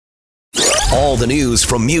All the news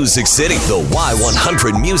from Music City. The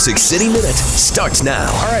Y100 Music City Minute starts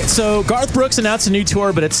now. All right, so Garth Brooks announced a new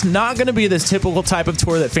tour, but it's not going to be this typical type of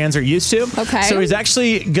tour that fans are used to. Okay. So he's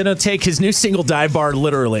actually going to take his new single Dive Bar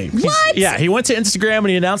literally. What? Yeah, he went to Instagram and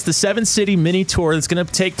he announced the 7-city mini tour that's going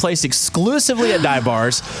to take place exclusively at dive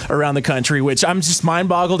bars around the country, which I'm just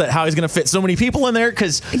mind-boggled at how he's going to fit so many people in there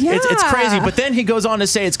because it's crazy. But then he goes on to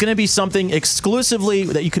say it's going to be something exclusively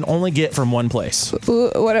that you can only get from one place.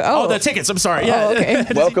 Oh, the tickets. I'm sorry. Yeah. Oh, okay.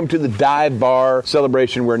 Welcome to the Dive Bar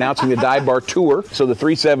celebration. We're announcing the Dive Bar tour. So the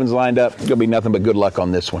 3 7s lined up. It's going to be nothing but good luck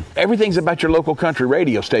on this one. Everything's about your local country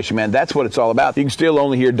radio station, man. That's what it's all about. You can still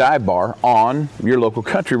only hear Dive Bar on your local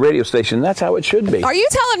country radio station. That's how it should be. Are you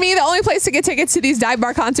telling me the only place to get tickets to these dive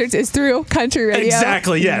bar concerts is through country radio?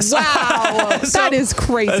 Exactly, yes. Wow. That is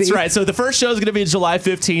crazy. That's right. So the first show is going to be July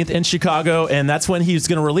 15th in Chicago, and that's when he's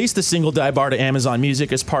going to release the single Dive Bar to Amazon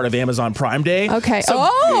Music as part of Amazon Prime Day. Okay. So,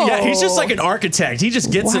 yeah, he's just like an architect. He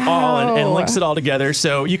just gets it all and links it all together.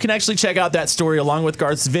 So you can actually check out that story along with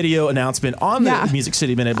Garth's video announcement on the Music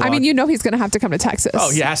City Minute blog. I mean, you know he's going to have to come to Texas. Oh,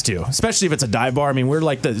 he has to, especially if it's a dive bar. I mean, we're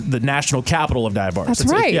like the national capital of dive bars. That's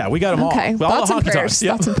right. Yeah, we got them all. Okay. All the honky Thoughts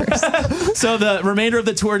tonks. and prayers. So the remainder of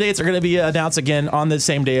the tour dates are going to be announced again on the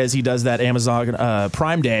same day as he does that Amazon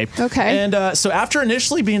Prime Day. Okay. And so after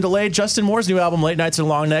initially being delayed, Justin Moore's new album, Late Nights and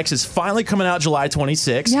Long Necks, is finally coming out July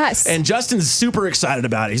 26th. Yes. And Justin's super excited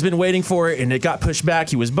about it. He's been waiting for it, and it got pushed back.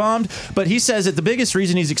 He was bummed. But he says that the biggest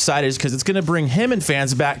reason he's excited is because it's going to bring him and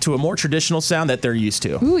fans back to a more traditional sound that they're used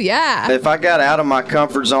to. Ooh, yeah. If I got out of my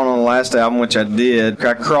comfort zone on the last album, which I did,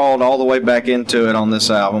 I crawled all the way back into it on this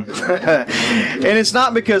album. And it's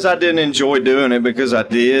not because I didn't enjoy doing it, because I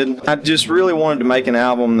did. I just really wanted to make an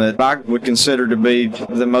album that I would consider to be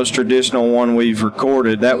the most traditional one we've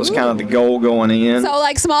recorded. That was kind of the goal going in. So,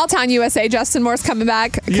 like Small Town USA, Justin Moore's coming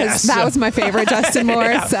back, because that was my favorite Justin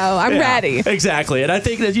Moore, so I'm ready. Exactly. And I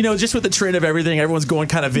think that, just with the trend of everything, everyone's going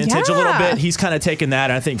kind of vintage a little bit. He's kind of taken that,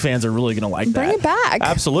 and I think fans are really going to like that. Bring it back.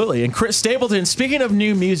 Absolutely. And Chris Stapleton, speaking of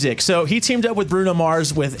new music, so he teamed up with Bruno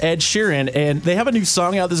Mars with Ed Sheeran, and they have a new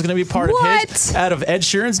song out that's going to be part out of Ed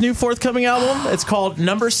Sheeran's new forthcoming album. It's called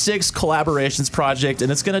Number 6 Collaborations Project,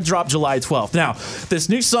 and it's going to drop July 12th. Now, this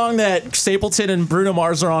new song that Stapleton and Bruno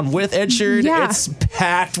Mars are on with Ed Sheeran, it's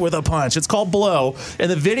packed with a punch. It's called Blow,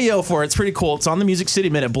 and the video for it's pretty cool. It's on the Music City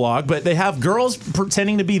Minute blog, but they have girls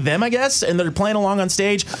pretending to be them, I guess, and they're playing along on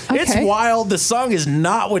stage. Okay. It's wild. The song is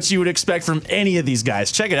not what you would expect from any of these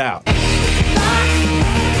guys. Check it out.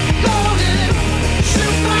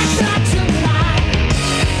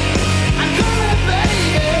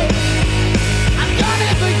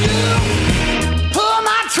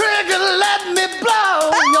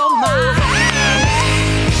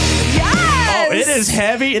 It is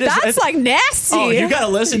heavy. That's like nasty. Oh, you got to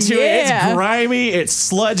listen to it. It's grimy. It's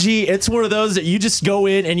sludgy. It's one of those that you just go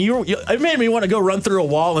in and it made me want to go run through a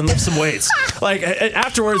wall and lift some weights. Like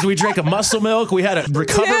afterwards, we drank a muscle milk. We had to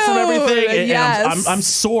recover from everything. And I'm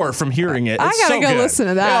sore from hearing it. It's I gotta go listen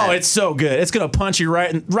to that. Oh, it's so good. It's gonna punch you right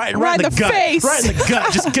in the gut. Face. Right in the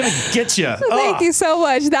gut. Just gonna get you. Thank you so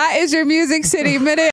much. That is your Music City Minute.